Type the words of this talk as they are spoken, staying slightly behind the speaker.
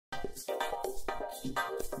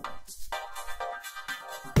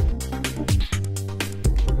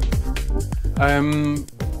I'm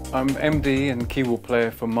MD and keyboard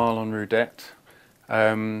player for Marlon Roudette.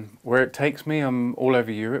 Where it takes me, I'm all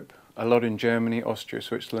over Europe, a lot in Germany, Austria,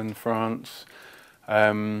 Switzerland, France,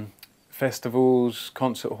 festivals,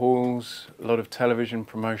 concert halls, a lot of television,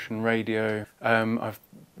 promotion, radio. I've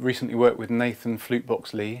recently worked with Nathan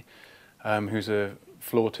Flutebox Lee, who's a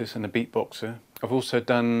flautist and a beatboxer. I've also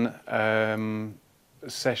done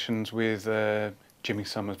sessions with Jimmy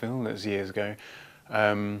Somerville, that was years ago.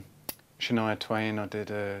 Shania Twain, I did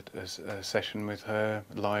a session with her,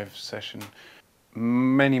 a live session.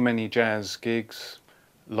 Many jazz gigs,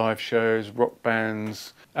 live shows, rock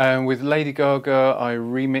bands. With Lady Gaga, I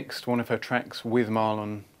remixed one of her tracks with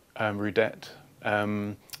Marlon Roudette.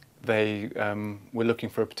 They were looking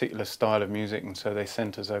for a particular style of music, and so they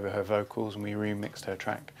sent us over her vocals and we remixed her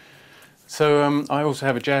track. So I also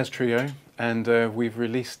have a jazz trio, and we've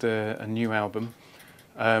released a new album,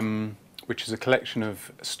 which is a collection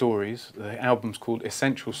of stories. The album's called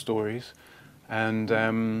Essential Stories, and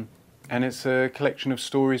it's a collection of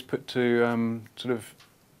stories put to sort of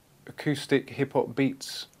acoustic hip-hop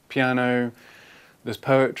beats, piano. There's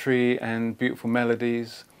poetry and beautiful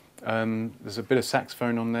melodies. There's a bit of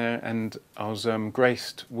saxophone on there, and I was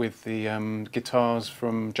graced with the guitars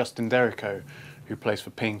from Justin Derrico, who plays for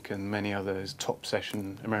Pink and many others, top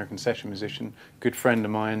American session musician, good friend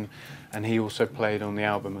of mine, and he also played on the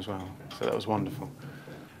album as well, so that was wonderful.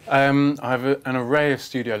 I have an array of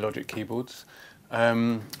Studiologic keyboards.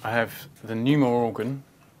 I have the Numa Organ,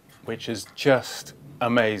 which is just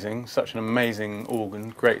amazing, such an amazing organ,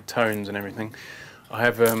 great tones and everything. I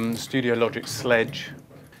have Studiologic Sledge,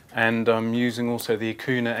 and I'm using also the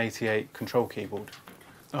Acuna 88 control keyboard.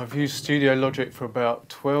 I've used Studiologic for about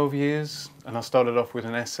 12 years, and I started off with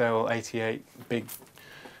an SL88 big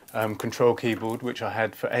control keyboard, which I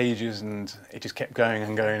had for ages, and it just kept going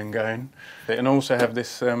and going and going. And I also have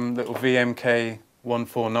this little VMK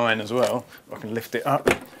 149 as well. I can lift it up.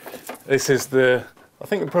 This is I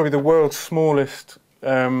think probably the world's smallest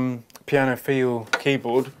piano feel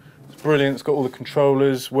keyboard. It's brilliant, it's got all the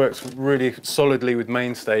controllers, works really solidly with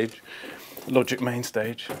Mainstage, Logic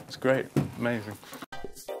Mainstage. It's great, amazing.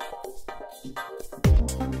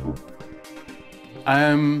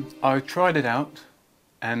 I tried it out,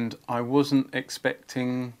 and I wasn't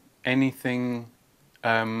expecting anything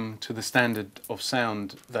to the standard of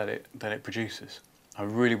sound that it produces. I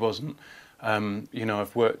really wasn't. You know,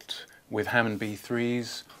 I've worked with Hammond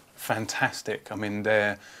B3s, fantastic. I mean,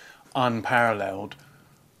 they're unparalleled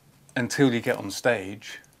until you get on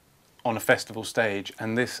stage, on a festival stage,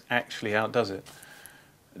 and this actually outdoes it.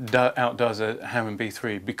 Outdoes a Hammond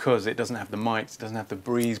B3 because it doesn't have the mics, it doesn't have the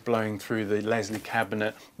breeze blowing through the Leslie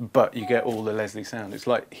cabinet, but you get all the Leslie sound. It's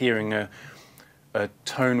like hearing a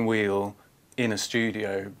tone wheel in a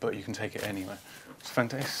studio, but you can take it anywhere. It's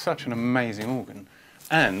fantastic. It's such an amazing organ.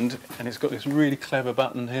 And it's got this really clever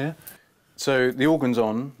button here. So the organ's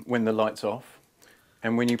on when the light's off,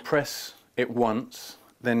 and when you press it once,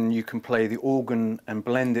 then you can play the organ and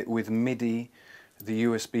blend it with MIDI, the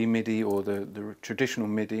USB MIDI or the traditional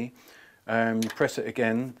MIDI. You press it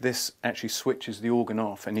again, this actually switches the organ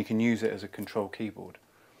off, and you can use it as a control keyboard.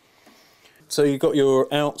 So you've got your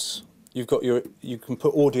outs, you can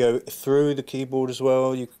put audio through the keyboard as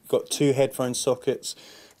well, you've got two headphone sockets,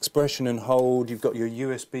 expression and hold, you've got your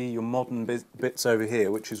USB, your modern bits over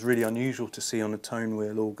here, which is really unusual to see on a tone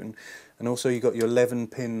wheel organ, and also you've got your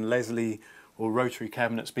 11-pin Leslie or rotary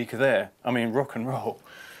cabinet speaker there. I mean, rock and roll.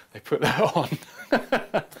 They put that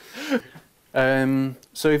on.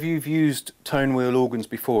 So if you've used tone wheel organs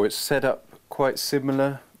before, it's set up quite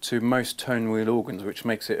similar to most tone wheel organs, which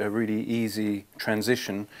makes it a really easy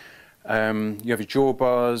transition. You have your jaw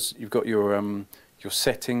bars, you've got your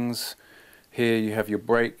settings. Here you have your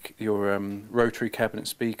brake, your rotary cabinet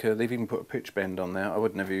speaker. They've even put a pitch bend on there. I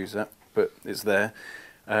would never use that, but it's there.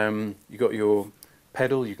 You've got your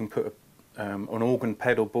pedal. You can put an organ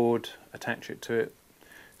pedal board, attach it to it.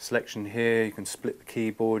 Selection here, you can split the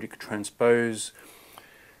keyboard, you can transpose.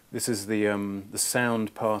 This is the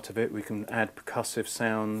sound part of it. We can add percussive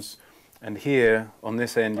sounds. And here, on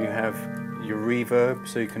this end, you have your reverb,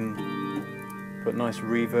 so you can put nice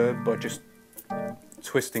reverb by just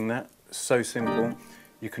twisting that. So simple.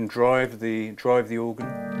 You can drive the organ,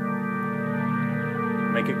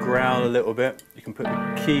 make it growl a little bit. You can put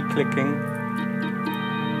the key clicking.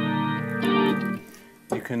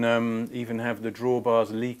 You can even have the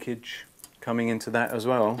drawbars leakage coming into that as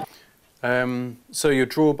well. So your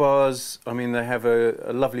drawbars, I mean, they have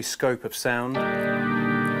a lovely scope of sound.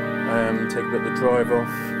 Take a bit of the drive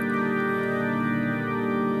off.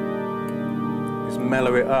 Just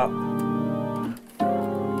mellow it up.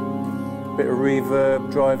 Bit of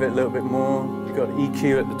reverb, drive it a little bit more. You've got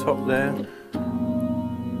EQ at the top there.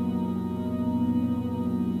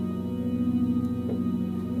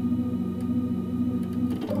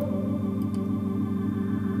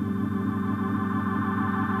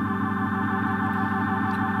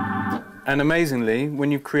 And amazingly,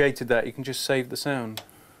 when you've created that, you can just save the sound.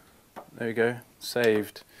 There you go,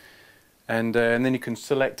 saved. And then you can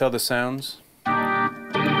select other sounds.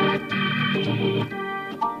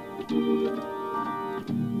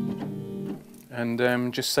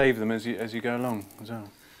 And just save them as you go along as well.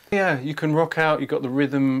 Yeah, you can rock out. You've got the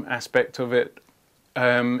rhythm aspect of it.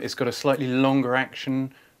 It's got a slightly longer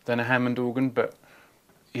action than a Hammond organ, but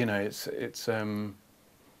you know, it's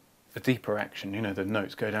a deeper action. You know, the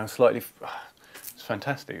notes go down slightly. It's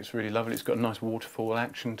fantastic. It's really lovely. It's got a nice waterfall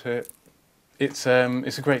action to it. It's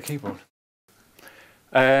a great keyboard.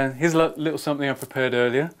 Here's a little something I prepared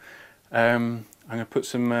earlier. I'm going to put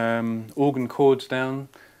some organ chords down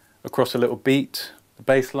across a little beat. The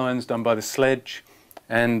bass line's done by the sledge,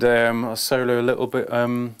 and I'll solo a little bit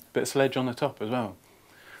of sledge on the top as well.